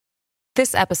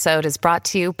This episode is brought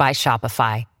to you by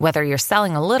Shopify. Whether you're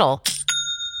selling a little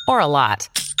or a lot,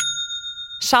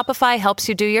 Shopify helps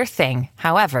you do your thing,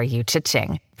 however you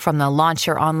cha-ching. From the launch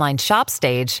your online shop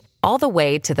stage, all the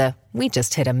way to the we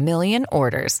just hit 1 million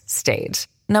orders stage.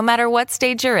 No matter what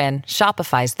stage you're in,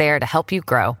 Shopify's there to help you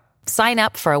grow. Sign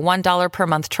up for a $1 per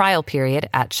month trial period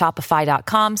at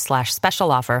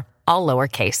shopify.com/special offer, all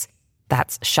lowercase.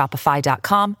 That's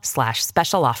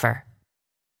shopify.com/special offer.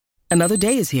 Another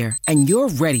day is here, and you're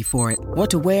ready for it. What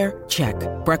to wear? Check.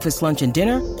 Breakfast, lunch, and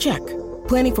dinner? Check.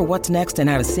 Planning for what's next and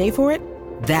how to save for it?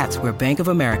 That's where Bank of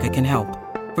America can help.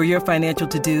 For your financial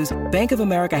to-dos, Bank of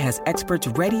America has experts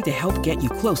ready to help get you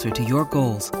closer to your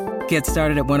goals. Get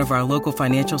started at one of our local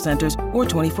financial centers or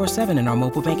 24/7 in our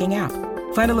mobile banking app.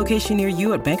 Find a location near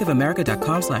you at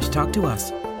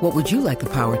bankofamerica.com/talktous. What would you like the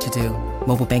power to do?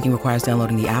 Mobile banking requires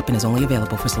downloading the app and is only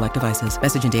available for select devices.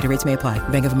 Message and data rates may apply.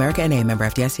 Bank of America N.A., member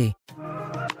FDIC.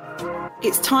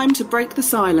 It's time to break the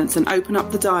silence and open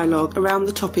up the dialogue around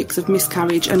the topics of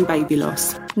miscarriage and baby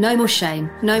loss. No more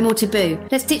shame, no more taboo.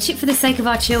 Let's ditch it for the sake of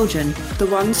our children. The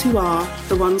ones who are,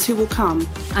 the ones who will come.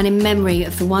 And in memory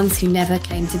of the ones who never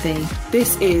came to be.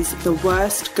 This is the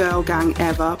Worst Girl Gang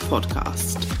Ever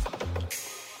podcast.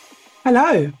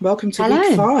 Hello, welcome to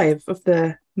week 5 of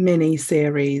the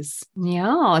mini-series.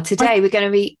 Yeah, today we're going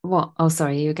to be... What? Oh,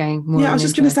 sorry, you were going more... Yeah, I was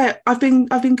just going to say, I've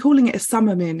been calling it a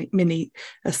summer mini-series,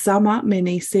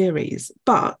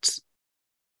 but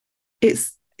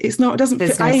it's not, it doesn't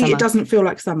feel, it doesn't feel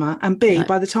like summer, and B, no.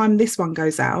 By the time this one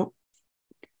goes out,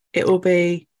 it will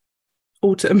be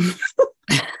autumn.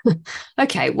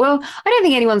 Okay, well, I don't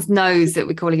think anyone knows that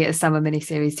we're calling it a summer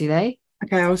mini-series, do they?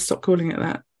 Okay, I'll stop calling it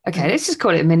that. Okay, let's just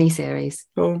call it a mini-series.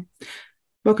 Cool.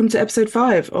 Welcome to episode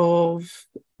 5 of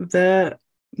the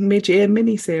mid-year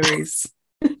mini-series.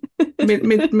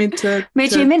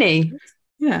 Mid-year mini?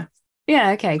 Yeah.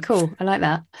 Yeah, okay, cool. I like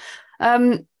that.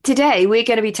 Today, we're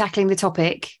going to be tackling the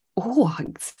topic... Oh,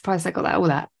 I'm surprised I got that. All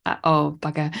that. Oh,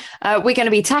 bugger. We're going to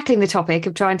be tackling the topic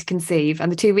of trying to conceive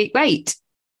and the 2-week wait.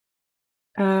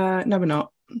 No, we're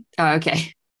not. Oh,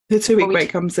 okay. The 2-week wait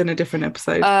comes in a different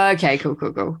episode. Okay, cool.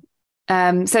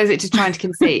 So is it just trying to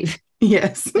conceive?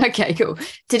 Yes. Okay, cool.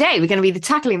 Today we're going to be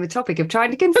tackling the topic of trying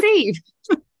to conceive.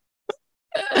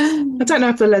 I don't know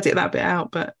if they'll let it that bit out,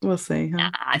 but we'll see.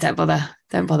 Nah, don't bother.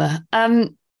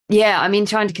 Yeah, I mean,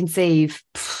 trying to conceive,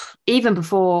 even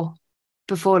before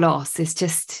loss, is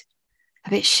just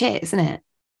a bit shit, isn't it?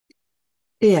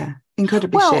 Yeah,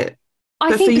 incredibly shit.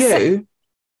 But think for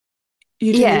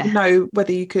you didn't even know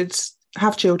whether you could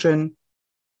have children.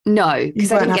 No,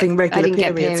 because I weren't having regular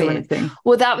periods or anything.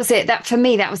 Well, that was it. That for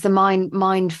me, that was the mind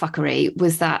fuckery,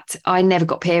 was that I never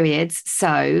got periods.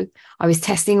 So I was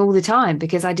testing all the time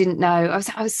because I didn't know.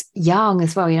 I was young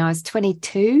as well. You know, I was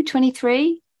 22,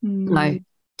 23, no,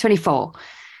 24.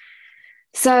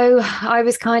 So I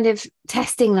was kind of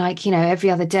testing, like, you know, every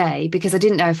other day because I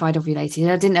didn't know if I'd ovulated.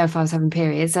 I didn't know if I was having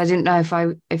periods. I didn't know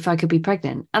if I could be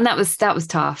pregnant. And that was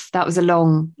tough. That was a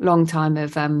long time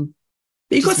of But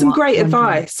you got some great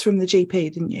advice from the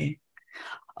GP, didn't you?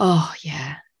 Oh,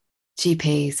 yeah.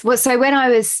 GPs. Well,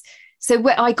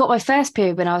 I got my first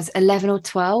period when I was 11 or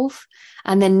 12,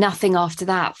 and then nothing after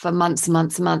that for months and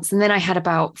months and months. And then I had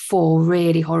about 4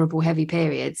 really horrible, heavy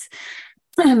periods,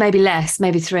 maybe less,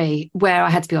 maybe 3, where I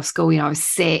had to be off school. You know, I was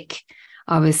sick.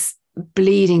 I was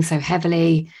bleeding so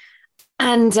heavily.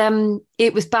 And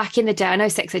it was back in the day. I know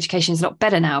sex education is a lot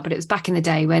better now, but it was back in the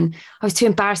day when I was too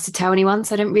embarrassed to tell anyone.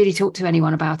 So I didn't really talk to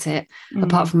anyone about it,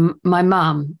 apart from my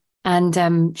mum.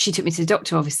 And she took me to the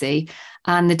doctor, obviously.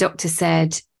 And the doctor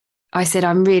said,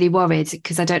 I'm really worried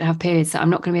because I don't have periods, that I'm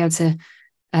not going to be able to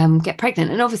get pregnant.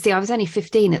 And obviously I was only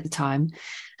 15 at the time.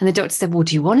 And the doctor said, well,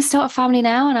 do you want to start a family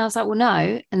now? And I was like, well,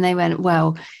 no. And they went,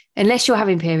 well, unless you're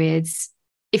having periods,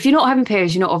 if you're not having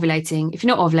periods, you're not ovulating. If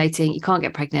you're not ovulating, you can't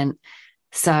get pregnant.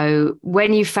 So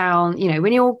when you found, you know,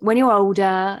 when you're older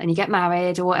and you get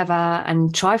married or whatever,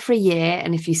 and try for a year,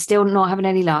 and if you're still not having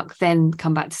any luck, then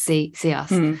come back to see us.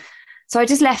 So I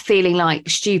just left feeling like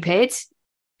stupid,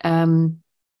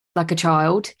 like a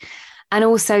child, and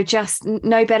also just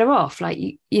no better off. Like,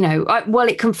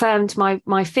 it confirmed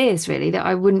my fears, really, that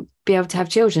I wouldn't be able to have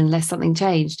children unless something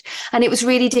changed. And it was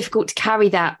really difficult to carry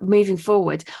that moving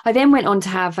forward. I then went on to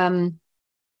have,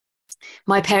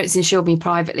 my parents insured me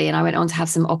privately, and I went on to have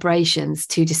some operations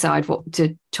to decide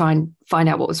to try and find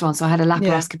out what was wrong. So I had a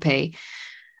laparoscopy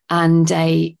and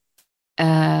I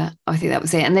think that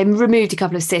was it. And they removed a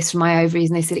couple of cysts from my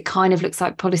ovaries, and they said it kind of looks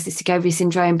like polycystic ovary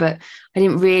syndrome, but I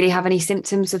didn't really have any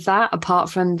symptoms of that apart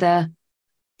from the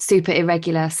super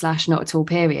irregular / not at all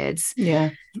periods. Yeah.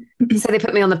 So they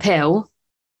put me on the pill.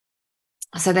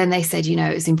 so then they said,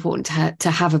 it was important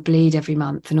to have a bleed every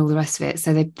month and all the rest of it.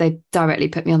 So they directly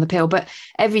put me on the pill. But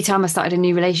every time I started a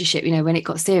new relationship, when it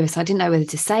got serious, I didn't know whether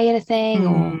to say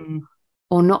anything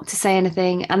or not to say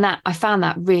anything. And that I found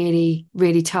that really,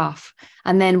 really tough.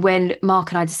 And then when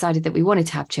Mark and I decided that we wanted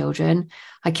to have children,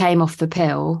 I came off the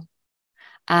pill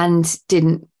and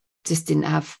didn't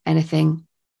have anything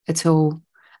at all.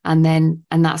 And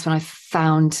that's when I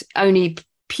found, only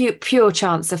pure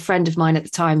chance, a friend of mine at the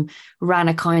time ran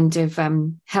a kind of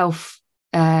health,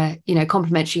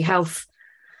 complementary health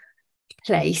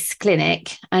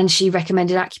clinic, and she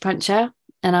recommended acupuncture.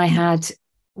 And I had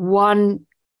one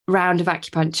round of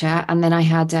acupuncture, and then I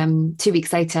had 2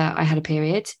 weeks later I had a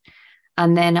period,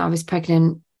 and then I was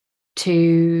pregnant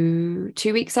 2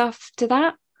 weeks after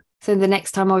that. So the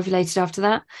next time I ovulated after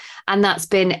that. And that's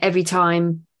been every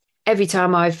time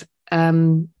I've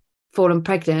fallen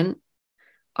pregnant,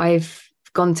 I've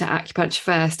gone to acupuncture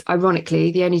first.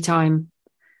 Ironically, the only time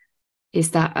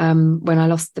is that when I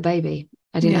lost the baby,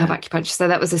 I didn't have acupuncture. So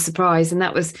that was a surprise. And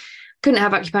couldn't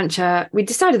have acupuncture. We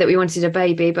decided that we wanted a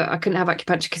baby, but I couldn't have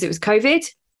acupuncture because it was COVID.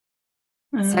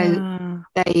 So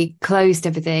they closed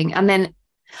everything. And then,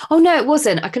 oh no, it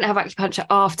wasn't. I couldn't have acupuncture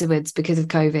afterwards because of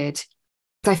COVID.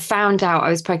 I found out I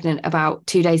was pregnant about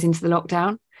 2 days into the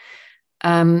lockdown.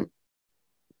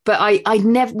 But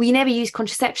we never used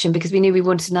contraception because we knew we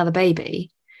wanted another baby.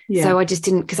 Yeah. So I just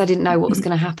didn't, because I didn't know what was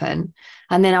going to happen.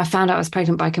 And then I found out I was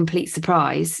pregnant by complete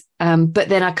surprise. But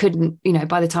then I couldn't,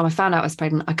 by the time I found out I was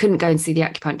pregnant, I couldn't go and see the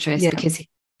acupuncturist because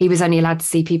he was only allowed to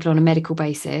see people on a medical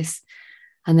basis.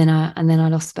 And then I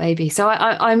lost the baby. So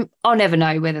I'll never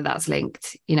know whether that's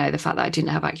linked, the fact that I didn't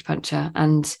have acupuncture.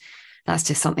 And that's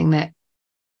just something that,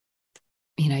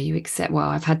 you accept. Well,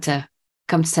 I've had to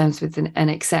come to terms with and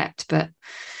accept. But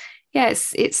yeah,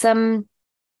 it's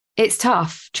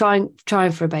tough trying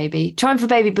for a baby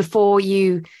before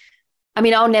you. I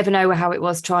mean, I'll never know how it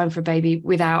was trying for a baby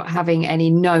without having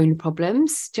any known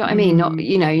problems. Do you know what I mean? Not,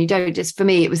 you don't just, for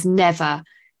me, it was never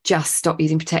just stop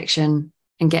using protection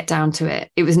and get down to it.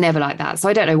 It was never like that. So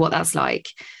I don't know what that's like.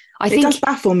 I think it does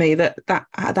baffle me that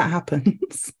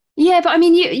happens. Yeah, but I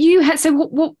mean, you had, so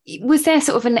what was there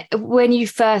sort of when you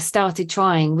first started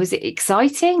trying, was it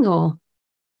exciting or?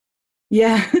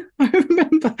 Yeah, I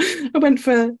remember I went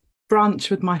for brunch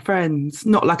with my friends,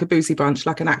 not like a boozy brunch,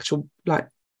 like an actual, like,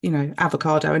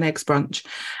 avocado and eggs brunch.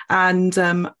 And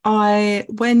I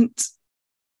went,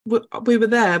 we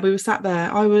were sat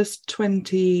there, I was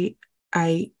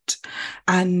 28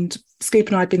 and Scoop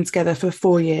and I had been together for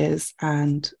 4 years.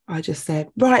 And I just said,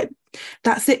 right,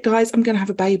 that's it, guys, I'm going to have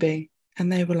a baby.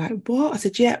 And they were like, what? I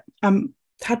said, yeah,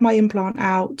 had my implant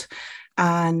out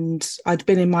and I'd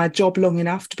been in my job long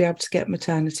enough to be able to get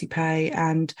maternity pay.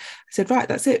 And I said, right,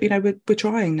 that's it. We're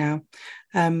trying now.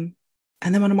 And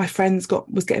then one of my friends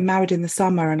was getting married in the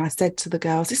summer. And I said to the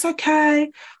girls, it's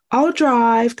okay, I'll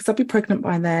drive because I'll be pregnant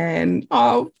by then.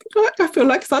 Oh, I feel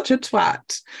like such a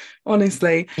twat,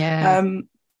 honestly. Yeah.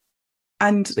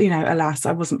 And, alas,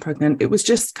 I wasn't pregnant. It was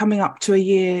just coming up to a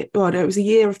year. Well, no, it was a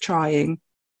year of trying.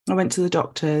 I went to the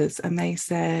doctors and they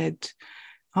said,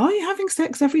 are you having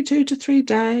sex every 2 to 3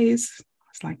 days? I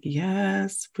was like,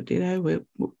 yes, but,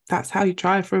 that's how you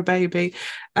try for a baby.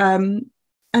 And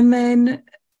then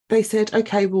they said,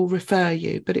 okay, we'll refer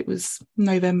you. But it was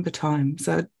November time.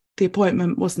 So the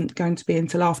appointment wasn't going to be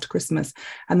until after Christmas.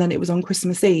 And then it was on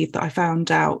Christmas Eve that I found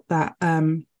out that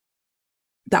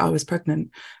I was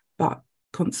pregnant. But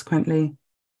subsequently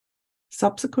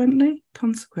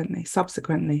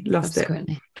lost it.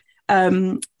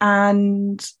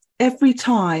 And every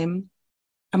time,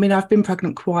 I mean, I've been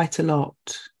pregnant quite a lot,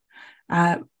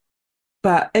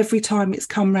 but every time it's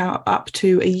come round up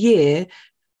to a year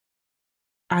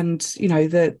and,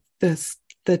 the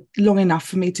long enough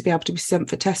for me to be able to be sent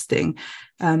for testing,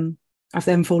 I've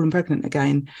then fallen pregnant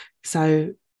again.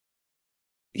 So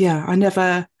yeah, I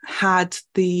never had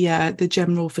the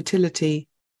general fertility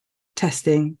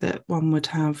testing that one would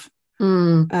have.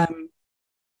 But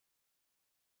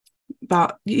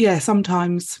yeah,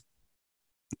 sometimes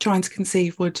trying to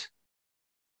conceive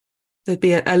there'd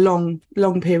be a long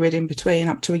period in between,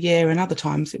 up to a year, and other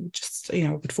times it would just,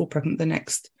 I would fall pregnant the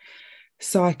next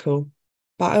cycle.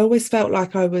 But I always felt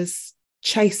like I was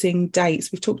chasing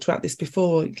dates. We've talked about this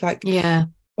before. Like, yeah,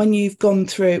 when you've gone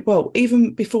through, well,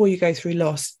 even before you go through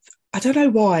loss, I don't know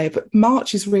why, but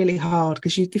March is really hard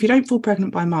because if you don't fall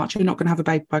pregnant by March, you're not going to have a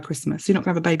baby by Christmas. You're not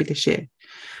going to have a baby this year.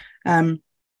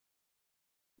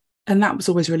 And that was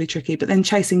always really tricky. But then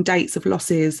chasing dates of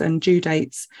losses and due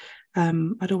dates,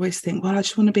 I'd always think, well, I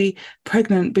just want to be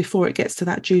pregnant before it gets to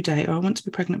that due date, or I want to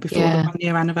be pregnant before the 1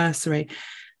 year anniversary.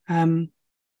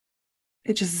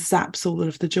 it just zaps all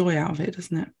of the joy out of it,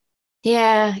 doesn't it?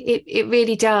 Yeah, it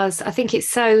really does. I think it's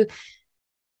so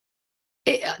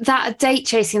that date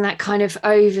chasing, that kind of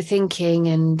overthinking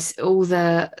and all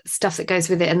the stuff that goes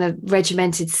with it, and the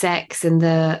regimented sex, and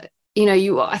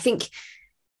I think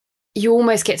you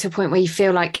almost get to a point where you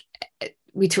feel like,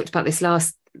 we talked about this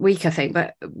last week, I think,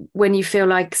 but when you feel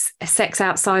like sex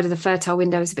outside of the fertile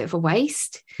window is a bit of a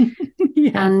waste.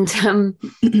 Yeah. And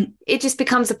it just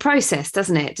becomes a process,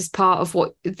 doesn't it? Just part of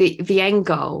what the end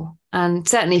goal. And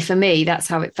certainly for me, that's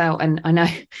how it felt. And I know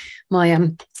my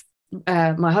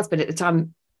husband at the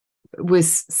time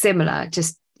was similar,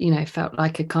 just, felt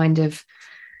like a kind of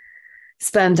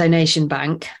sperm donation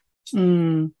bank.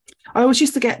 I always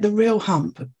used to get the real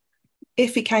hump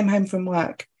if he came home from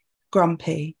work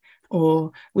grumpy,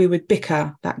 or we would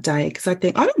bicker that day, because I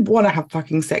think, I don't want to have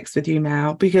fucking sex with you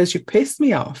now because you pissed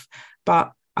me off,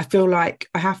 but I feel like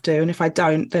I have to, and if I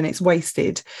don't, then it's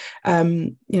wasted.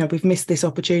 We've missed this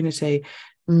opportunity.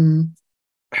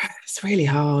 It's really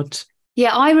hard.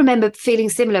 Yeah, I remember feeling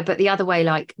similar, but the other way,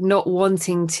 like not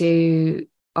wanting to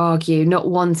argue, not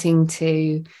wanting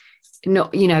to,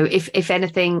 if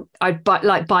anything, I'd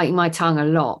biting my tongue a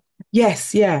lot.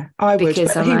 Yes, yeah, I would,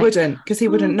 but he wouldn't, because he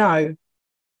wouldn't know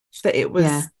that it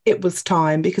was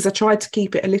time, because I tried to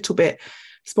keep it a little bit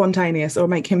spontaneous, or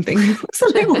make him think it was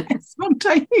a little bit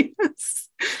spontaneous.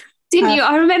 Didn't you?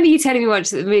 I remember you telling me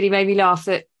once that really made me laugh,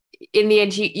 that in the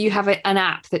end you have an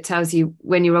app that tells you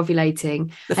when you're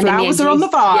ovulating. The flowers are on the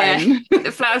vine. Yeah,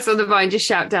 the flowers on the vine, just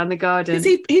shout down the garden.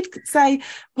 He'd say,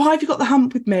 why have you got the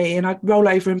hump with me? And I'd roll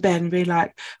over in bed and be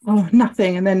like, oh,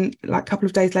 nothing. And then like a couple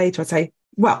of days later I'd say,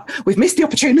 well, we've missed the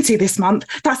opportunity this month.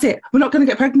 That's it. We're not going to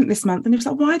get pregnant this month. And he was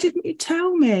like, why didn't you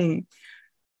tell me?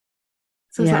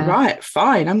 So I was like, right,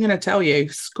 fine. I'm going to tell you.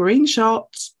 Screenshot.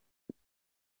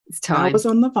 It's time. I was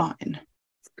on the vine.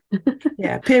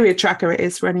 Yeah, period tracker it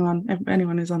is for anyone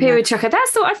who's on period tracker.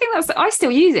 I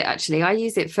still use it, actually. I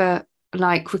use it for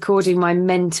like recording my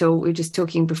mental. We were just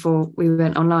talking before we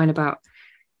went online about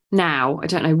now. I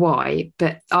don't know why,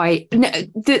 but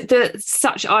the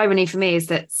such irony for me is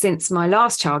that since my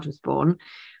last child was born,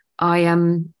 I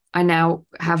now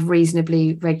have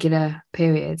reasonably regular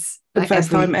periods. For the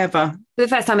first time ever. For the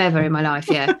first time ever in my life,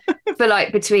 yeah. For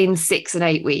like between 6 and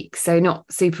 8 weeks. So not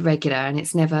super regular, and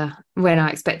it's never when I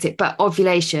expect it. But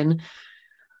ovulation,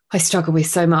 I struggle with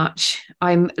so much.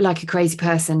 I'm like a crazy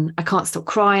person. I can't stop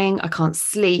crying. I can't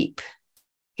sleep.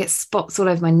 I get spots all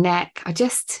over my neck. I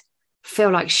just feel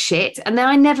like shit. And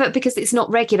then because it's not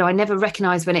regular, I never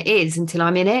recognize when it is until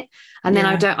I'm in it. And then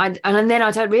I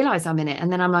don't realize I'm in it.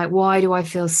 And then I'm like, why do I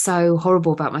feel so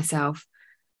horrible about myself?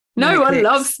 No one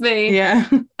loves me. Yeah.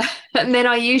 And then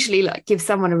I usually like give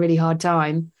someone a really hard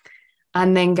time,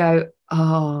 and then go,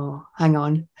 oh, hang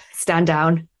on, stand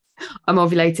down. I'm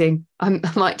ovulating. I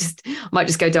might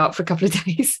just go dark for a couple of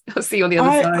days. I'll see you on the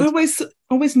other side. I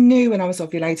always knew when I was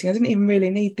ovulating. I didn't even really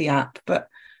need the app, but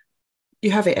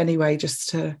you have it anyway, just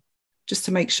to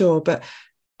make sure. But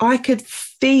I could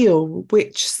feel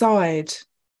which side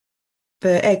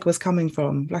the egg was coming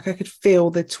from. Like I could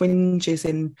feel the twinges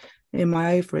in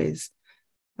my ovaries.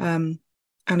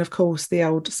 And of course the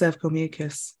old cervical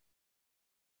mucus.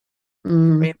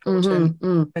 Very important.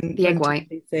 And the egg white.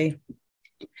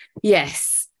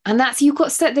 Yes. And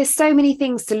there's so many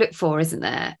things to look for, isn't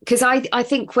there? Because I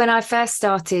think when I first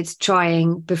started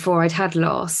trying, before I'd had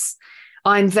loss,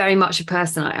 I'm very much a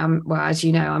person. As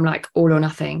you know, I'm like all or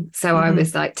nothing. So I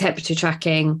was like temperature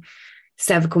tracking,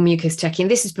 cervical mucus checking.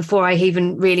 This is before I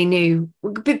even really knew,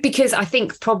 because I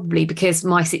think probably because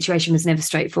my situation was never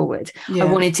straightforward. I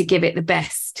wanted to give it the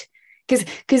best,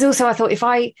 because also I thought, if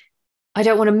I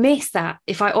don't want to miss that.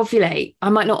 If I ovulate, I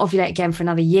might not ovulate again for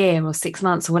another year or 6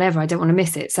 months or whatever. I don't want to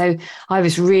miss it. So I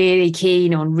was really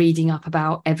keen on reading up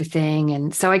about everything.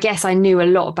 And so I guess I knew a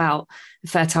lot about the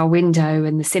fertile window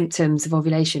and the symptoms of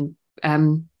ovulation,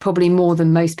 probably more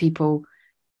than most people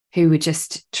who were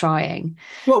just trying.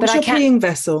 What was your peeing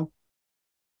vessel?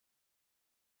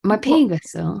 My peeing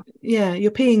vessel? Yeah,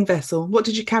 your peeing vessel. What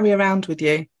did you carry around with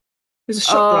you? It was a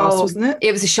shot glass, wasn't it?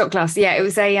 It was a shot glass. Yeah, it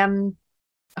was a...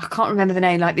 I can't remember the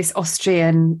name, like this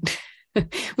Austrian...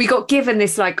 we got given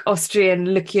this like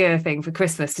Austrian liqueur thing for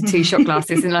Christmas, to 2 shot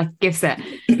glasses in like a gift set.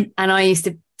 And I used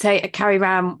to carry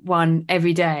around one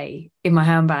every day in my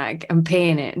handbag and pee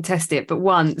in it and test it. But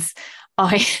once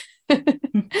I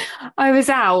was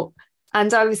out,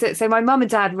 and so my mum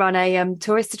and dad run a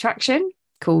tourist attraction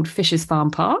called Fisher's Farm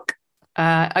Park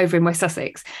over in West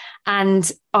Sussex.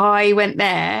 And I went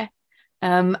there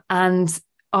and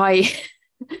I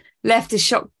left a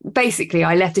shot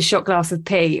glass of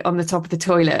pee on the top of the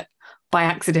toilet by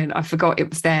accident, I forgot it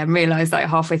was there and realised like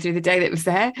halfway through the day that it was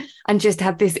there, and just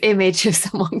had this image of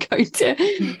someone going to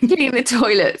clean the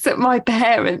toilets at my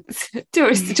parents'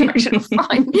 tourist attraction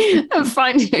and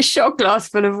finding a shot glass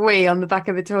full of wee on the back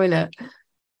of the toilet.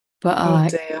 But Oh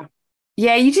dear.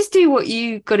 yeah, you just do what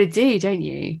you got to do, don't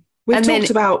you? We've talked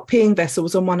about peeing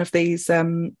vessels on one of these,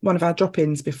 one of our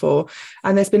drop-ins before,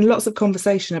 and there's been lots of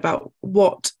conversation about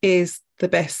what is the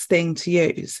best thing to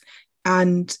use.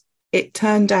 And it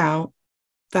turned out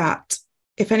that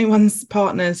if anyone's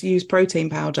partners use protein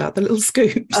powder, the little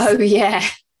scoops. Oh, yeah.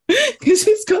 Because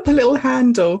it's got the little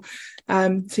handle,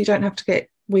 so you don't have to get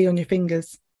wee on your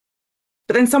fingers.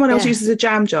 But then someone else uses a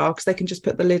jam jar because they can just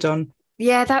put the lid on.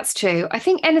 Yeah, that's true. I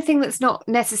think anything that's not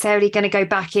necessarily going to go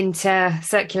back into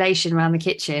circulation around the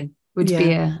kitchen would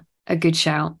be a good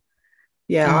shout.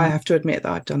 Yeah, I have to admit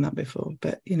that I've done that before.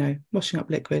 But, you know, washing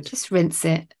up liquid. Just rinse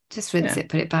it. Just rinse it,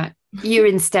 put it back.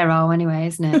 Urine sterile anyway,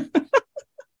 isn't it?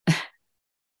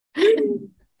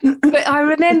 But I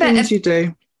remember... The things you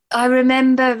do. I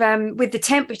remember with the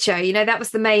temperature, you know, that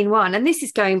was the main one. And this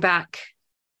is going back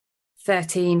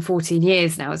 13, 14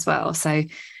 years now as well. So...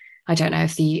 I don't know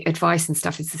if the advice and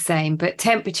stuff is the same, but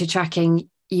temperature tracking,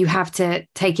 you have to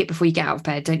take it before you get out of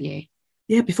bed, don't you?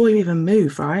 Yeah, before you even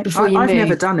move, right? I've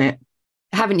never done it.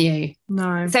 Haven't you?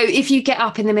 No. So if you get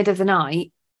up in the middle of the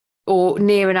night or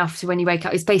near enough to when you wake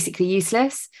up, it's basically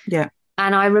useless. Yeah.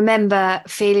 And I remember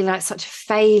feeling like such a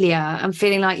failure and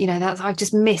feeling like, you know, I've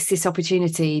just missed this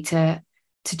opportunity to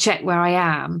check where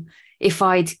I am. If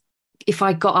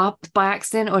I got up by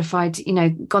accident, or if I'd, you know,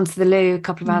 gone to the loo a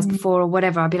couple of hours before or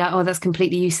whatever, I'd be like, oh, that's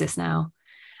completely useless now.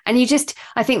 And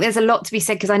I think there's a lot to be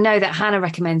said, because I know that Hannah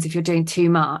recommends if you're doing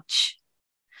too much,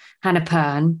 Hannah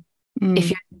Pern, if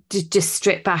you just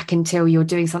strip back until you're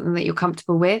doing something that you're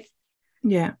comfortable with.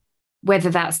 Yeah.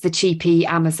 Whether that's the cheapy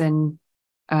Amazon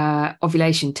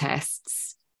ovulation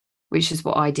tests, which is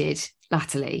what I did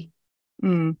latterly.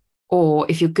 Or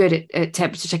if you're good at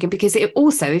temperature checking, because it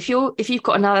also, if you've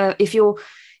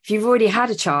already had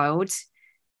a child,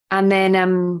 and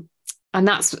then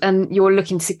and you're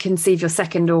looking to conceive your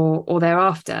second or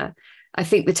thereafter, I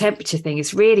think the temperature thing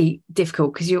is really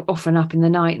difficult because you're often up in the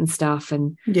night and stuff,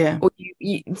 and or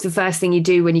the first thing you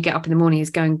do when you get up in the morning is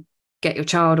go and get your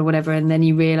child or whatever, and then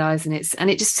you realise, and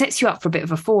it just sets you up for a bit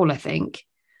of a fall, I think.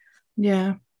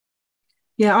 Yeah,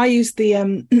 I used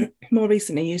the more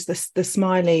recently used the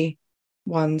smiley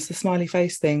ones, the smiley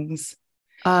face things.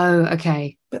 Oh,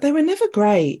 okay. But they were never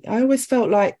great. I always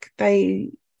felt like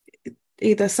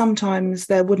sometimes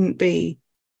there wouldn't be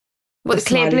the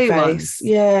clear blue face. ones.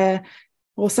 Yeah.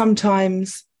 Or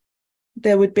sometimes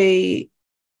there would be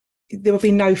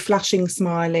no flashing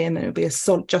smiley, and then it would be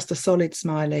just a solid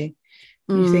smiley.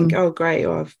 You think, oh great,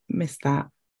 I've missed that.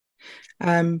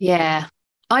 Yeah.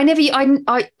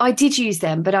 I did use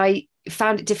them, but I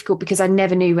found it difficult because I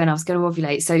never knew when I was going to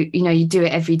ovulate. So, you know, you do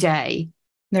it every day.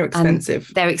 They're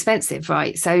expensive. They're expensive,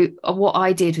 right? So what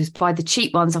I did was buy the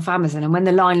cheap ones off Amazon. And when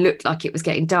the line looked like it was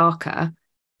getting darker,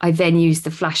 I then used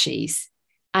the flashies.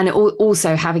 And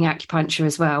also having acupuncture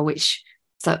as well, which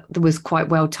was quite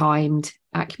well-timed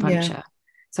acupuncture. Yeah.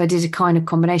 So I did a kind of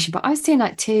combination. But I was doing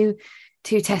like two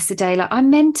tests a day. Like, I'm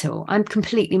mental. I'm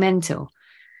completely mental.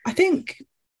 I think,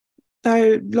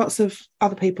 though, lots of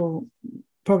other people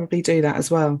probably do that as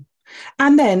well.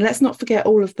 And then let's not forget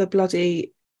all of the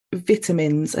bloody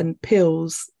vitamins and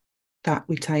pills that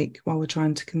we take while we're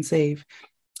trying to conceive.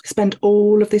 Spend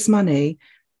all of this money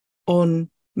on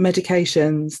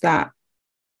medications that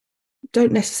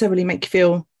don't necessarily make you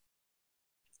feel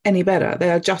any better.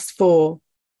 They are just for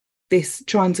this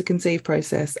trying to conceive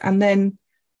process. And then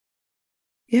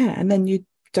you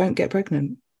don't get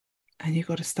pregnant and you've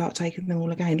got to start taking them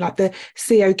all again. Like the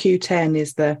CoQ10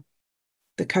 is the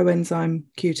coenzyme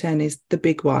Q10 is the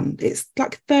big one. It's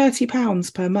like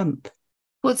 £30 per month.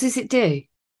 What does it do?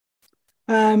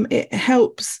 It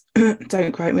helps,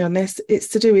 don't quote me on this, it's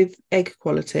to do with egg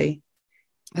quality.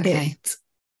 Okay.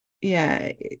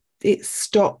 It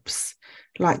stops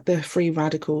like the free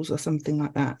radicals or something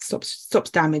like that. Stops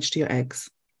damage to your eggs.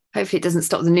 Hopefully it doesn't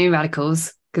stop the new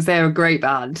radicals, because they're a great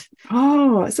band.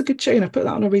 Oh, it's a good tune. I put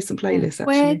that on a recent playlist,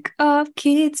 actually. Wake up,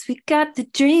 kids, we got the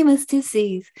dreamer's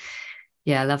disease.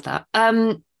 Yeah, I love that.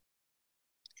 And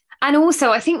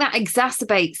also, I think that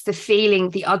exacerbates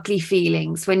the ugly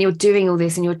feelings when you're doing all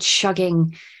this and you're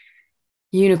chugging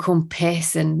unicorn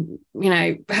piss and, you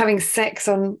know, having sex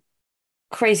on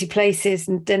crazy places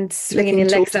and then swinging your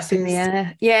legs up in the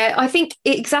air. Yeah, I think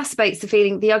it exacerbates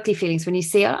the ugly feelings when you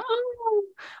see, oh,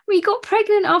 we got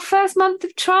pregnant our first month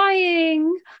of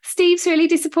trying. Steve's really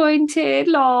disappointed,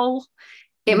 lol.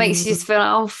 It makes you just feel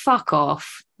like, oh, fuck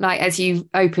off. like as you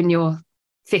open your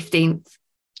 15th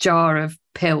jar of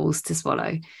pills to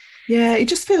swallow. Yeah, it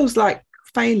just feels like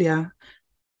failure.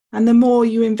 And the more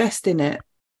you invest in it,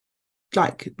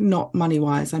 like not money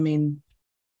wise, I mean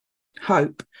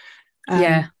hope,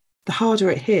 Yeah. the harder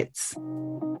it hits.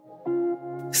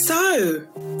 So,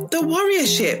 the warrior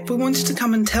ship, we wanted to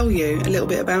come and tell you a little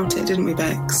bit about it, didn't we,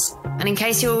 Bex? And in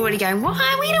case you're already going, what?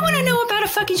 We don't want to know about a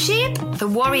fucking ship. The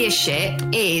warrior ship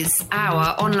is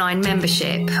our online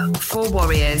membership for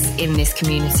warriors in this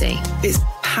community. It's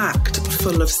packed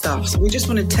full of stuff. So we just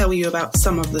want to tell you about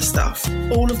some of the stuff.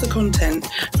 All of the content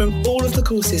from all of the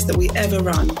courses that we ever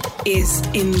run is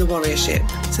in the warrior ship.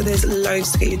 So there's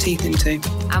loads to get your teeth into.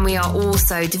 And we are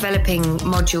also developing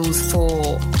modules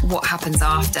for what happens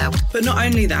after. But not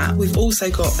only that, we've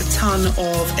also got a ton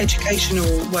of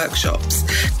educational workshops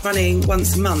running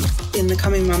once a month. In the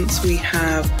coming months, we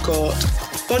have got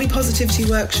body positivity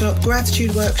workshop,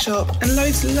 gratitude workshop, and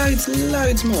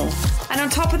loads more. And on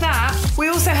top of that, we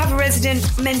also have a resident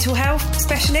mental health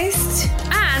specialist.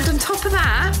 And on top of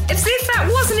that, as if that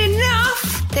wasn't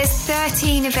enough, there's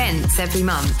 13 events every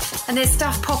month. And there's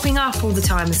stuff popping up all the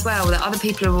time as well that other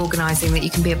people are organising that you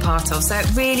can be a part of. So it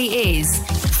really is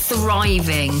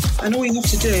thriving. And all you have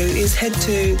to do is head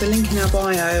to the link in our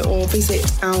bio or visit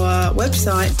our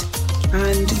website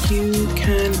and you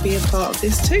can be a part of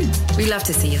this too. We love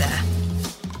to see you there.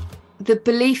 The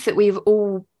belief that we've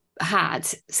all had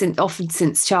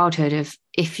since childhood of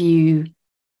if you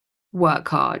work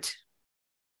hard,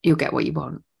 you'll get what you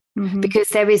want. Mm-hmm. Because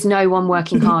there is no one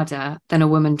working harder than a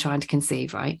woman trying to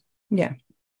conceive, right? Yeah.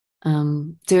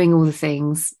 Doing all the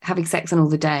things, having sex on all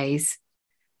the days,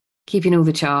 keeping all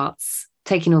the charts,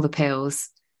 taking all the pills,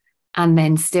 and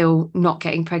then still not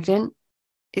getting pregnant.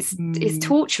 It's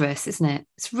torturous, isn't it?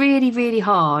 It's really, really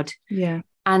hard. Yeah.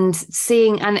 And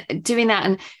seeing and doing that.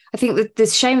 And I think that the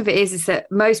shame of it is that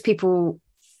most people,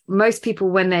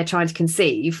 when they're trying to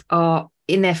conceive, are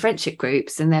in their friendship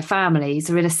groups and their families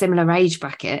are in a similar age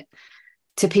bracket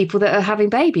to people that are having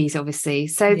babies, obviously.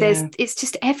 So it's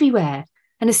just everywhere.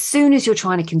 And as soon as you're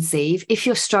trying to conceive, if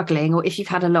you're struggling or if you've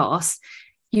had a loss,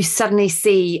 you suddenly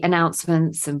see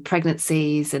announcements and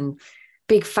pregnancies and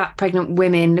big fat pregnant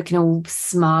women looking all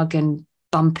smug and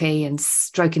bumpy and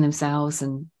stroking themselves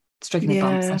and stroking their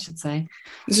bumps, I should say.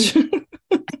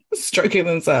 Stroking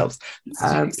themselves.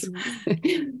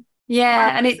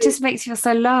 Yeah, and it just makes you feel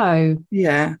so low.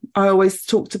 Yeah, I always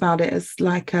talked about it as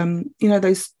like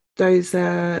those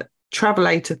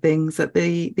travelator things at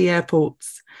the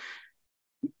airports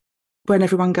when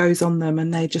everyone goes on them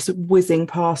and they're just whizzing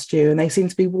past you and they seem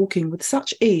to be walking with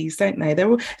such ease, don't they? They're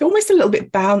almost a little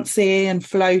bit bouncy and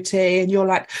floaty and you're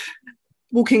like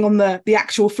walking on the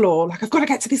actual floor, like I've got to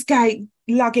get to this gate,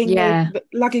 lugging your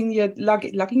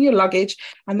luggage,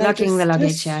 and they're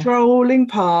just strolling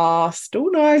past,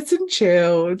 all nice and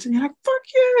chilled. And you're like, fuck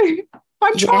you,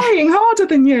 I'm trying harder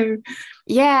than you.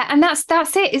 Yeah, and that's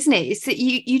it, isn't it? It's that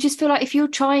you just feel like if you're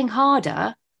trying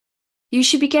harder, you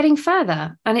should be getting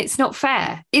further, and it's not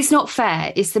fair. It's not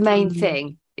fair. It's the main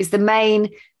thing. It's the main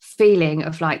feeling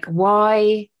of like,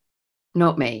 why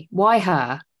not me? Why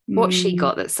her? What's she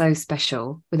got that's so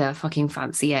special with her fucking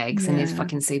fancy eggs and his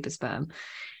fucking super sperm?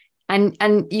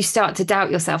 And you start to doubt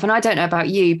yourself. And I don't know about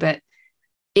you, but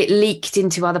it leaked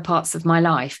into other parts of my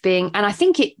life and I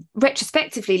think it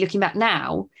retrospectively looking back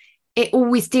now, it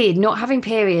always did, not having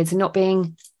periods and not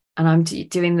being, and I'm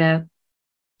doing the,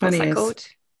 what's that called?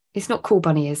 It's not called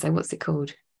bunny ears though. What's it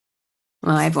called?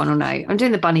 Well, everyone will know. I'm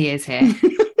doing the bunny ears here.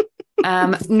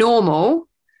 Normal.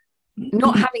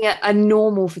 Not having a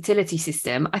normal fertility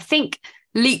system, I think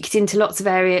leaked into lots of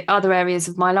other areas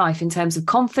of my life in terms of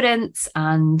confidence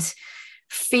and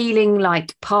feeling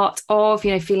like part of,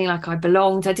 feeling like I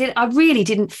belonged. I really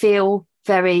didn't feel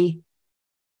very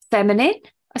feminine,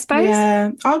 I suppose.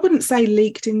 Yeah, I wouldn't say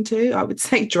leaked into, I would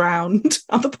say drowned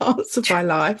other parts of my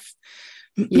life.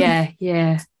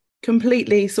 Yeah.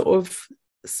 Completely sort of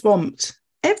swamped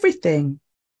everything.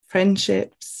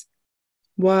 Friendships,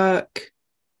 work,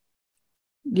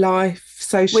 life,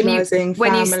 socializing,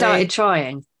 when you family. started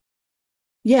trying.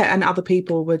 Yeah, and other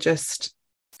people were just,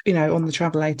 on the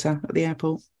travelator at the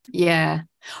airport. Yeah.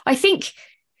 I think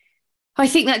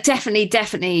that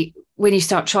definitely when you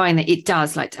start trying that, it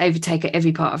does like to overtake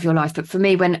every part of your life. But for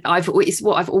me, it's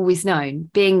what I've always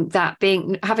known, having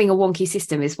a wonky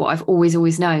system is what I've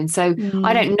always known. So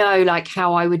I don't know like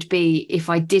how I would be if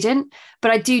I didn't, but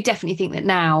I do definitely think that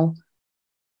now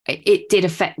it did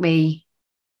affect me.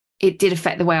 It did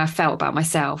affect the way I felt about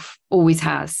myself. Always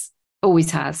has.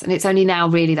 And it's only now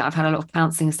really that I've had a lot of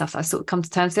counselling and stuff that I've sort of come to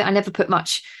terms with it. I never put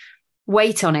much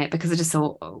weight on it, because I just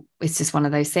thought, oh, it's just one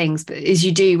of those things. But as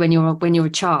you do when you're a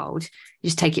child, you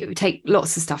just take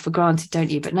lots of stuff for granted,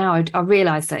 don't you? But now I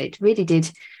realised that it really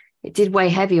did weigh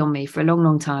heavy on me for a long,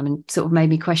 long time, and sort of made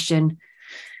me question,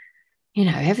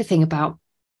 everything about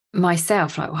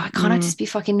myself. Like, why can't I just be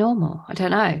fucking normal? I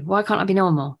don't know. Why can't I be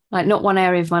normal? Like, not one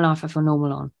area of my life I feel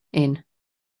normal in.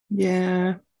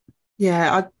 Yeah.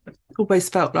 I always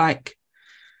felt like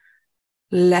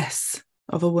less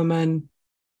of a woman.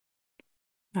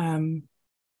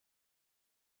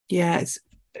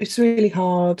 It's really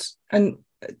hard, and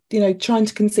trying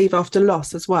to conceive after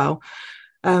loss as well.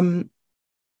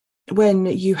 When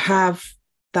you have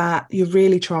that, you're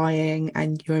really trying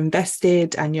and you're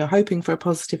invested and you're hoping for a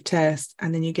positive test,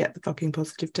 and then you get the fucking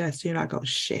positive test, you're like, oh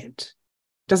shit,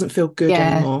 doesn't feel good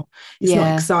anymore. It's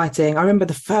not exciting. I remember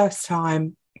the first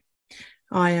time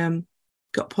I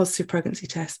got a positive pregnancy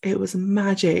test, it was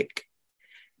magic.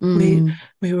 We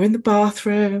were in the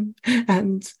bathroom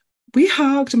and we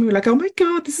hugged and we were like, oh my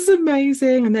God, this is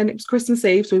amazing. And then it was Christmas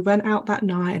Eve, so we went out that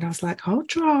night, and I was like, I'll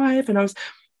drive. And I was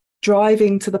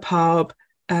driving to the pub,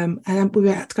 and we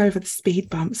had to go over the speed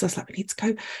bumps. I was like, we need to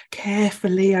go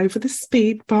carefully over the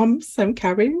speed bumps. I'm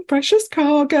carrying precious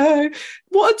cargo.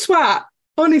 What a twat,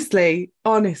 honestly.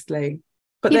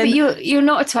 But then, but you're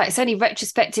not a twat. It's only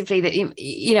retrospectively that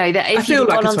that if you'd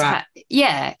gone on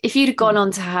if you'd have gone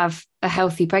on to have a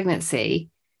healthy pregnancy,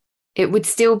 it would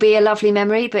still be a lovely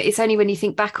memory. But it's only when you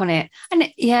think back on it,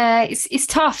 and it's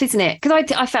tough, isn't it?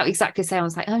 Because I felt exactly the same. I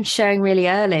was like, I'm showing really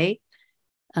early.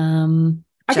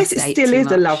 I guess it still is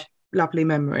a lovely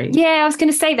memory. Yeah, I was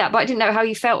going to say that, but I didn't know how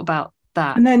you felt about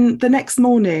that. And then the next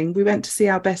morning, we went to see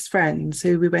our best friends,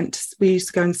 who we used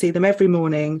to go and see them every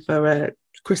morning for a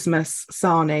Christmas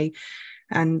sarnie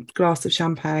and glass of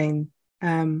champagne.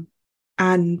 And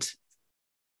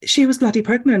she was bloody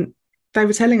pregnant. They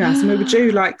were telling us, and we were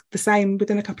due like the same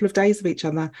within a couple of days of each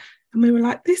other. And we were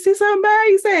like, this is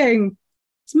amazing.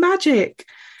 It's magic.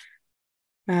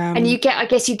 And I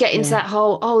guess you get into that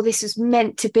whole, oh, this was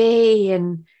meant to be.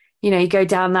 And, you go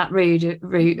down that route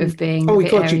of being. Oh,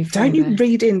 God, don't you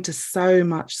read into so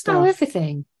much stuff? Oh,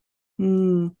 everything.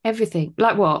 Everything.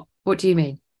 Like what? What do you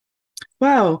mean?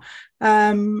 Well,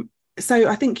 so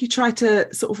I think you try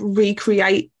to sort of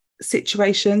recreate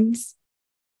situations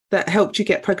that helped you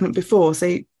get pregnant before.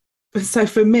 So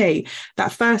for me,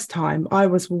 that first time I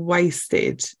was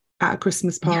wasted at a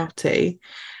Christmas party. Yeah.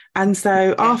 And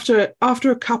so after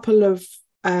a couple of,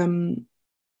 I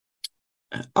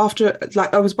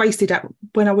was wasted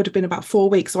when I would have been about 4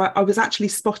 weeks. So I was actually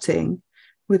spotting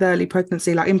with early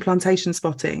pregnancy, like implantation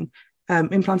spotting,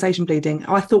 implantation bleeding.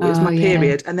 I thought it was my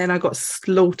period, and then I got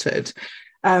slaughtered.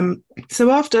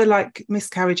 So after like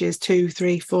miscarriages 2,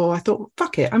 3, 4, I thought,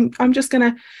 fuck it, I'm just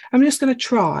gonna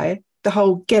try the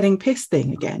whole getting pissed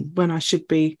thing again when I should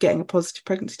be getting a positive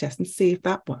pregnancy test and see if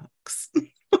that works.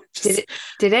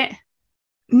 Did it?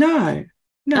 No.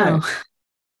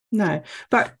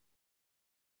 But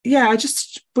yeah, I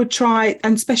just would try,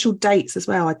 and special dates as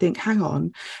well. I think, hang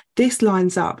on, this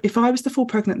lines up. If I was to fall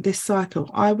pregnant this cycle,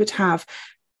 I would have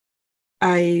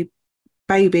a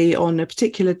baby on a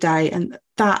particular day, and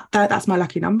that's my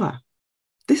lucky number.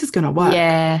 This is going to work.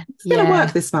 Yeah, it's going to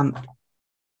work this month.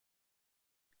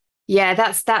 Yeah,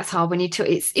 that's hard when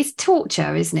it's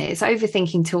torture, isn't it? It's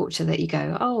overthinking torture that you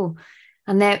go, oh,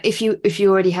 and there if you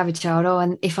already have a child, oh,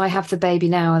 and if I have the baby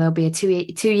now, there'll be a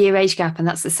 2-year age gap, and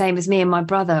that's the same as me and my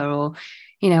brother, or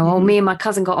or me and my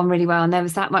cousin got on really well, and there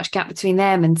was that much gap between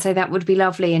them, and so that would be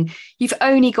lovely. And you've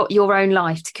only got your own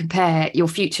life to compare your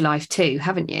future life to,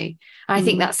 haven't you? And I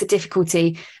think that's the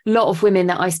difficulty. A lot of women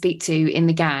that I speak to in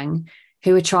the gang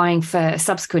who are trying for a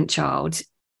subsequent child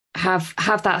have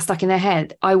that stuck in their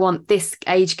head. I want this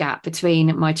age gap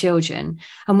between my children,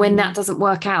 and when that doesn't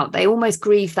work out, they almost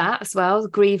grieve that as well.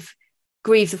 Grieve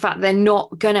the fact they're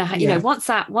not gonna once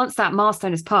that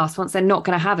milestone has passed, once they're not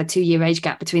going to have a 2-year age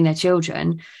gap between their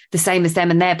children, the same as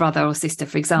them and their brother or sister,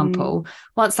 for example.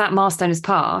 Once that milestone has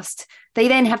passed, they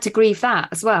then have to grieve that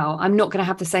as well. I'm not going to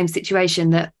have the same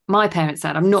situation that my parents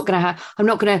had.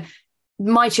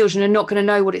 My children are not going to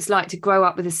know what it's like to grow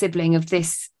up with a sibling of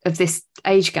this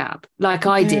age gap like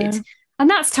I did. And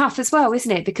that's tough as well,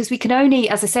 isn't it? Because we can only,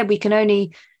 as I said,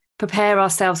 prepare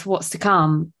ourselves for what's to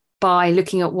come by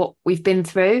looking at what we've been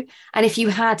through. And if you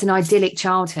had an idyllic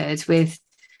childhood with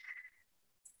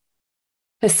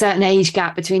a certain age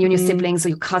gap between you and your siblings or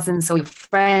your cousins or your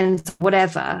friends,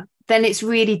 whatever, then it's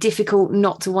really difficult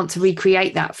not to want to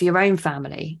recreate that for your own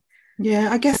family. Yeah,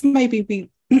 I guess maybe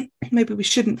we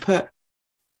shouldn't put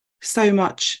so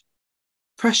much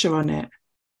pressure on it,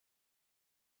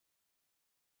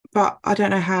 but I don't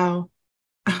know how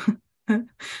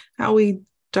how we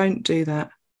don't do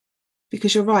that.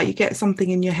 Because you're right, you get something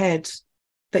in your head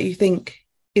that you think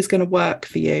is going to work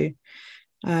for you.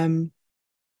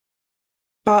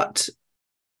 But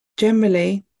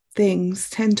generally, things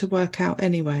tend to work out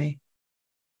anyway,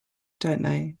 don't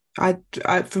they? I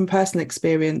from personal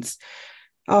experience,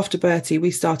 after Bertie,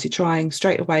 we started trying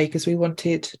straight away because we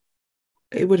wanted,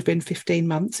 it would have been 15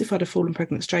 months if I'd have fallen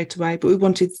pregnant straight away, but we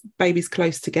wanted babies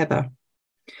close together.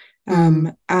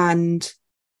 And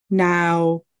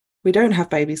now we don't have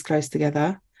babies close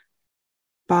together,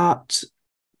 but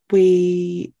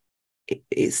it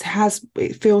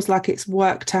feels like it's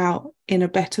worked out in a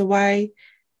better way,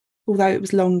 although it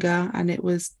was longer and it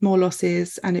was more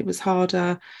losses and it was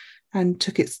harder and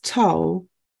took its toll.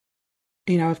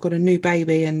 You know, I've got a new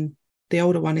baby and the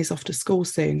older one is off to school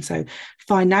soon. So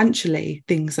financially,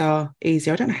 things are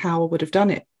easier. I don't know how I would have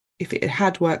done it if it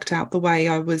had worked out the way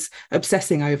I was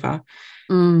obsessing over.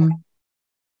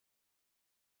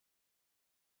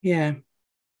 Yeah.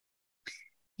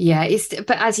 Yeah,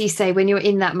 but as you say, when you're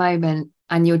in that moment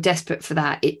and you're desperate for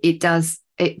that, it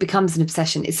becomes an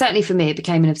obsession. It's certainly for me, it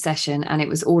became an obsession, and it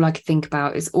was all I could think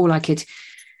about. It's all I could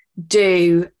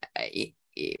do.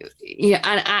 You know,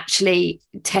 and actually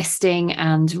testing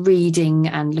and reading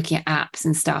and looking at apps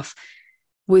and stuff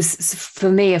was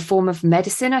for me a form of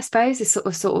medicine, I suppose. It's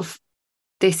sort of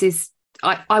this is.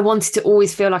 I wanted to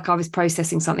always feel like I was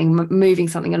processing something, moving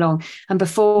something along. And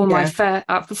before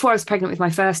before I was pregnant with my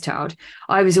first child,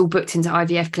 I was all booked into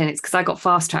IVF clinics because I got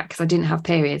fast track because I didn't have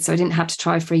periods, so I didn't have to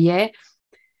try for a year.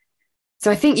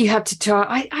 So I think you have to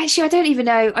try. I don't even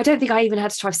know. I don't think I even had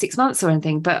to try for 6 months or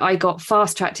anything. But I got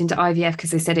fast tracked into IVF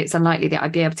because they said it's unlikely that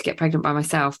I'd be able to get pregnant by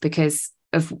myself because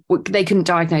they couldn't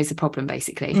diagnose the problem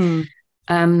basically.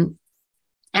 And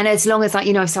as long as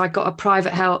so I got a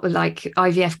private help like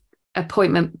IVF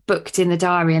appointment booked in the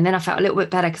diary, and then I felt a little bit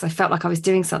better because I felt like I was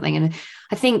doing something. And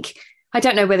I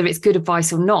don't know whether it's good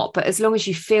advice or not, but as long as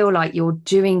you feel like you're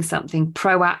doing something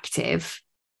proactive,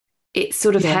 it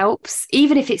sort of helps,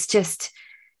 even if it's just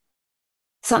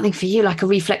something for you like a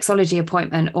reflexology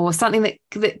appointment or something that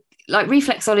like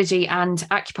reflexology and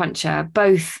acupuncture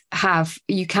both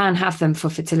you can have them for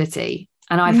fertility,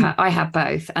 and I have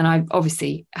both, and I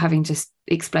obviously, having just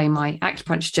explained my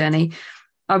acupuncture journey,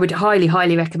 I would highly,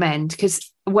 highly recommend, because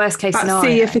worst case scenario.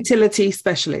 See a fertility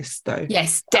specialist, though.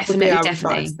 Yes,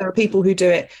 definitely. There are people who do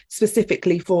it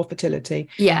specifically for fertility.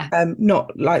 Yeah.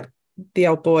 Not like the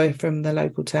old boy from the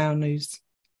local town who's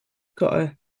got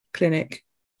a clinic.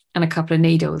 And a couple of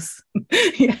needles.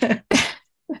 Yeah.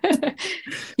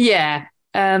 Yeah.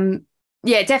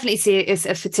 Definitely see it as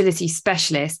a fertility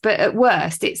specialist. But at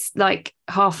worst, it's like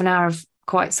half an hour of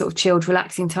quite sort of chilled,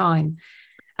 relaxing time.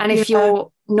 And if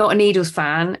you're not a needles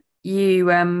fan,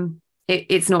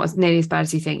 it's not as nearly as bad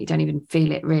as you think. You don't even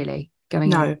feel it really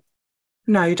going on.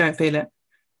 No, you don't feel it.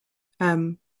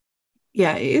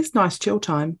 It is nice chill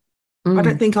time. I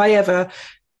don't think I ever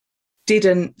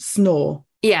didn't snore.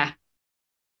 Yeah.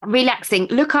 Relaxing.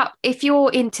 Look up, if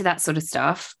you're into that sort of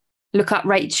stuff, look up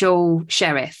Rachel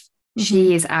Sheriff.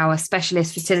 She is our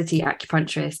specialist fertility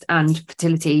acupuncturist and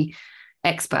fertility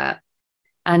expert.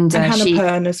 And Hannah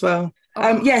Pern as well.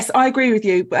 Yes, I agree with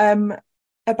you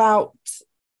about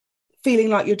feeling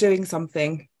like you're doing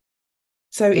something.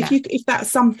 So if that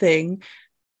something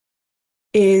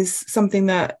is something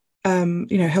that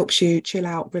helps you chill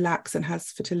out, relax, and has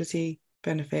fertility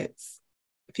benefits,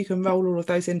 if you can roll all of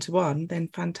those into one, then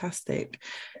fantastic.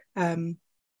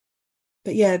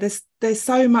 But yeah, there's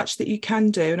so much that you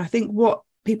can do, and I think what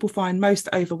people find most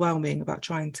overwhelming about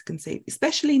trying to conceive,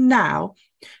 especially now.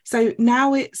 So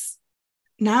now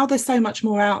there's so much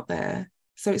more out there.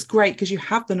 So it's great because you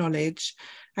have the knowledge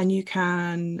and you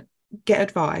can get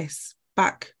advice.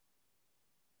 Back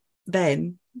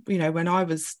then, when I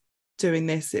was doing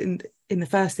this in the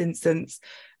first instance,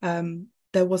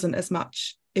 there wasn't as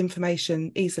much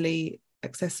information easily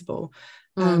accessible.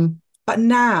 But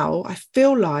now I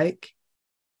feel like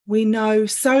we know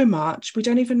so much, we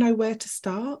don't even know where to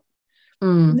start.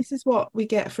 And this is what we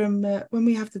get from when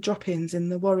we have the drop-ins in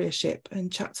the warriorship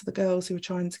and chat to the girls who are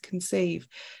trying to conceive.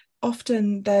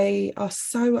 Often they are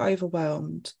so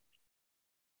overwhelmed.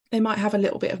 They might have a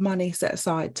little bit of money set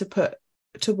aside to put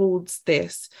towards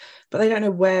this, but they don't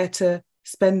know where to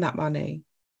spend that money.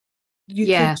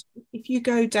 If you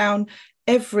go down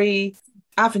every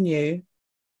avenue,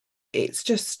 it's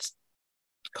just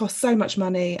costs so much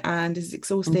money and is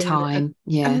exhausting, and time.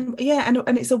 And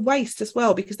it's a waste as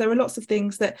well, because there are lots of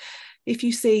things that if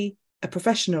you see a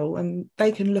professional and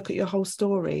they can look at your whole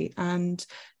story and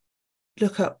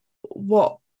look at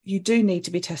what you do need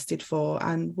to be tested for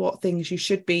and what things you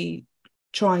should be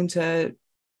trying to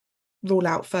rule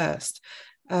out first.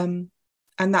 And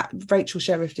that Rachel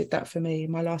Sheriff did that for me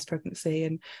in my last pregnancy,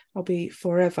 and I'll be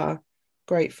forever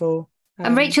grateful.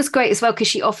 And Rachel's great as well because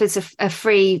she offers a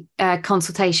free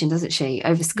consultation, doesn't she,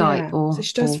 over Skype or so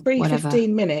she does free whatever.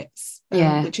 15 minutes,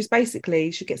 which is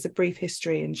basically she gets a brief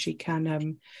history and she can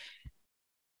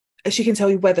tell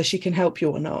you whether she can help you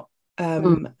or not,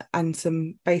 and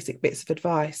some basic bits of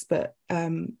advice. But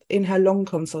in her long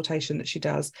consultation that she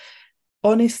does,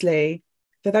 honestly,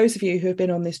 for those of you who have been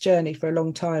on this journey for a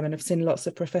long time and have seen lots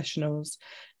of professionals,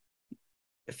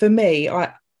 for me,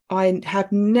 I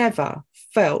have never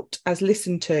felt as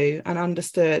listened to and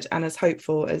understood and as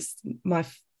hopeful as my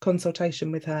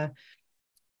consultation with her,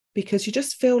 because you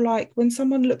just feel like when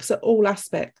someone looks at all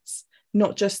aspects,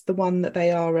 not just the one that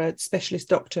they are a specialist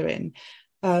doctor in,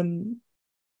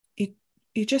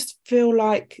 you just feel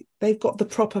like they've got the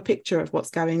proper picture of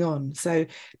what's going on. So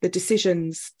the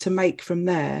decisions to make from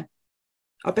there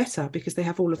are better because they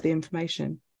have all of the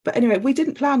information. But anyway, we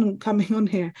didn't plan on coming on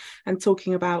here and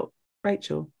talking about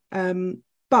Rachel.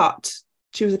 But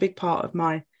she was a big part of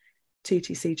my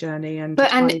TTC journey, and I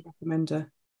highly recommend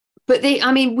her. But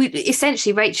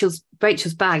essentially Rachel's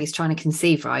bag is trying to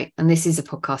conceive, right? And this is a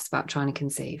podcast about trying to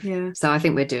conceive. Yeah. So I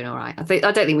think we're doing all right. I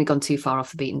don't think we've gone too far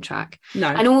off the beaten track. No.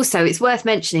 And also it's worth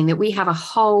mentioning that we have a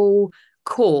whole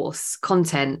course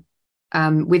content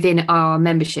within our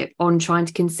membership on trying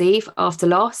to conceive after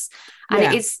loss.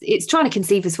 And it's trying to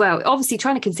conceive as well. Obviously,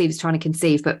 trying to conceive is trying to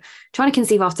conceive, but trying to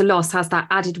conceive after loss has that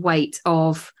added weight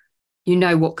of,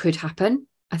 what could happen,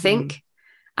 I think.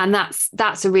 And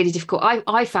that's a really difficult.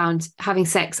 I found having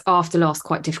sex after loss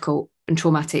quite difficult and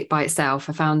traumatic by itself.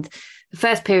 I found the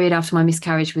first period after my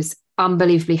miscarriage was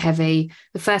unbelievably heavy.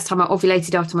 The first time I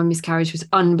ovulated after my miscarriage was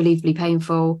unbelievably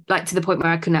painful, like to the point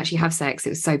where I couldn't actually have sex. It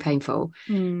was so painful.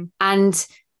 And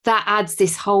that adds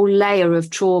this whole layer of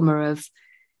trauma of,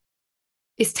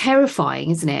 it's terrifying,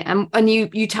 isn't it? And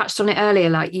you touched on it earlier,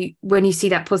 like when you see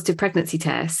that positive pregnancy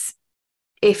test,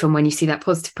 if and when you see that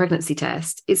positive pregnancy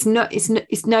test, it's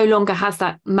no longer has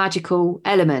that magical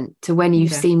element to when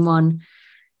you've seen one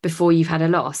before you've had a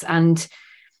loss. And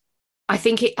I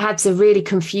think it adds a really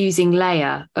confusing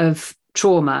layer of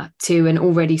trauma to an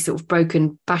already sort of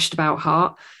broken, bashed about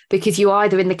heart, because you're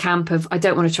either in the camp of, I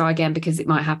don't want to try again because it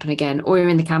might happen again, or you're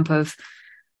in the camp of,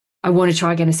 I want to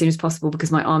try again as soon as possible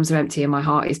because my arms are empty and my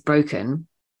heart is broken.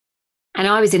 And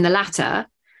I was in the latter.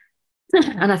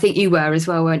 And I think you were as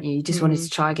well, weren't you? You just wanted to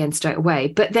try again straight away.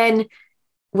 But then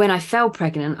when I fell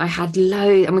pregnant, I had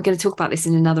and we're going to talk about this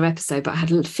in another episode, but I had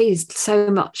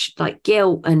so much like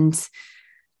guilt and,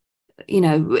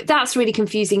 that's really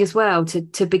confusing as well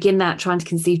to begin that trying to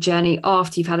conceive journey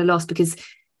after you've had a loss, because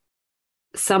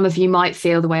some of you might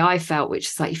feel the way I felt, which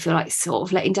is like you feel like sort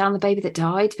of letting down the baby that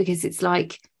died, because it's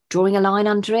like drawing a line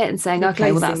under it and saying,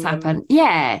 okay, well, that's happened.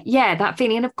 Yeah, that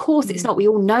feeling. And of course it's not. We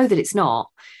all know that it's not.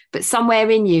 But somewhere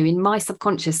in you, in my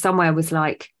subconscious, somewhere was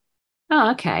like,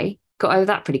 oh, okay, got over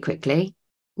that pretty quickly.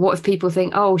 What if people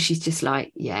think, oh, she's just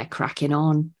like, cracking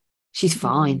on. She's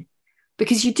fine.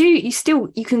 Because you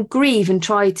can grieve and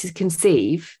try to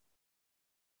conceive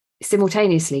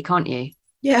simultaneously, can't you?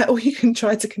 Yeah, or you can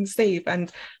try to conceive and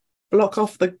block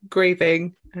off the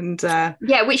grieving and...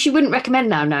 which you wouldn't recommend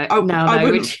now, no.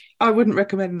 I wouldn't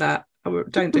recommend that.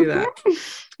 Don't do that.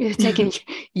 You're taking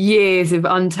years of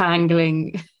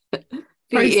untangling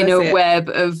the inner web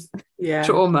of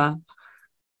trauma.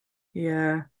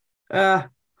 Yeah.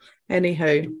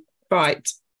 Anywho, right.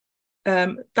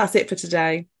 That's it for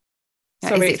today.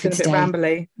 Sorry, it's been a bit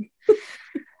rambly.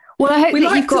 Well, I hope we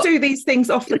like to do these things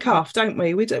off the cuff, don't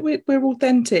we? We're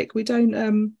authentic. We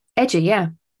don't edgy, yeah.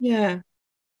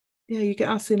 You get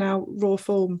us in our raw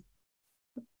form,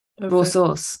 raw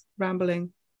sauce,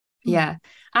 rambling. Yeah.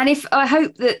 And I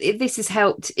hope that if this has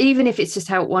helped, even if it's just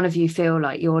helped one of you feel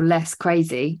like you're less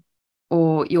crazy,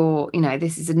 or you're,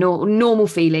 this is a normal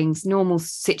feelings, normal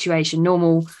situation,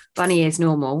 normal bunny is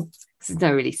normal.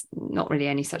 There's not really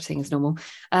any such thing as normal.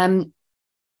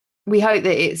 We hope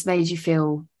that it's made you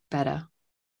feel better.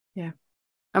 Yeah.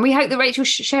 And we hope that Rachel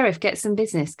Sheriff gets some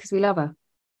business, because we love her.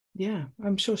 Yeah,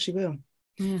 I'm sure she will.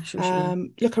 Yeah, sure she will.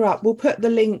 Look her up. We'll put the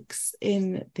links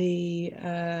in the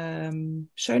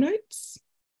show notes.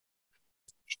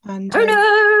 And show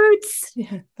notes!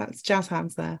 Yeah, that's jazz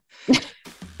hands there.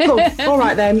 Cool. All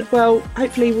right then. Well,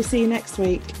 hopefully we'll see you next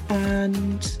week.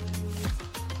 And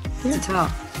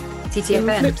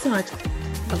TTFN. Flip side.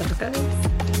 I love it.